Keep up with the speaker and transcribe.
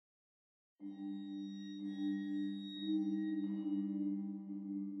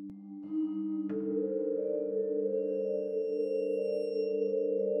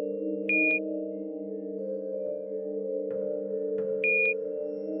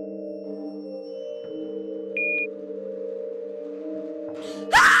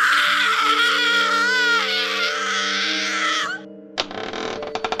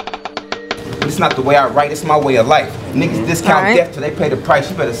it's not the way I write, it's my way of life. Niggas discount death till they pay the price.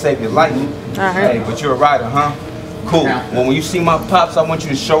 You better save your life. Hey, but you're a rider, huh? Cool. Well, when you see my pops, I want you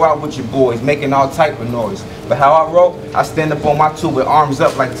to show out with your boys, making all type of noise. But how I roll, I stand up on my two with arms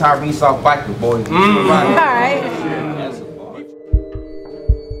up like Tyrese off Biker, boys. All right.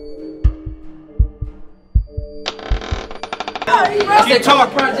 I said,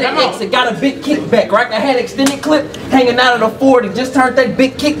 talk Project X, it got a big kickback, right? I had an extended clip hanging out of the 40, just turned that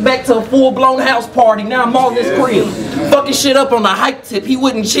big kickback to a full-blown house party. Now I'm on this crib, fucking shit up on the hype tip. He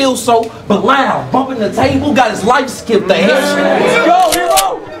wouldn't chill so, but loud, bumping the table, got his life skipped. The head. Yo,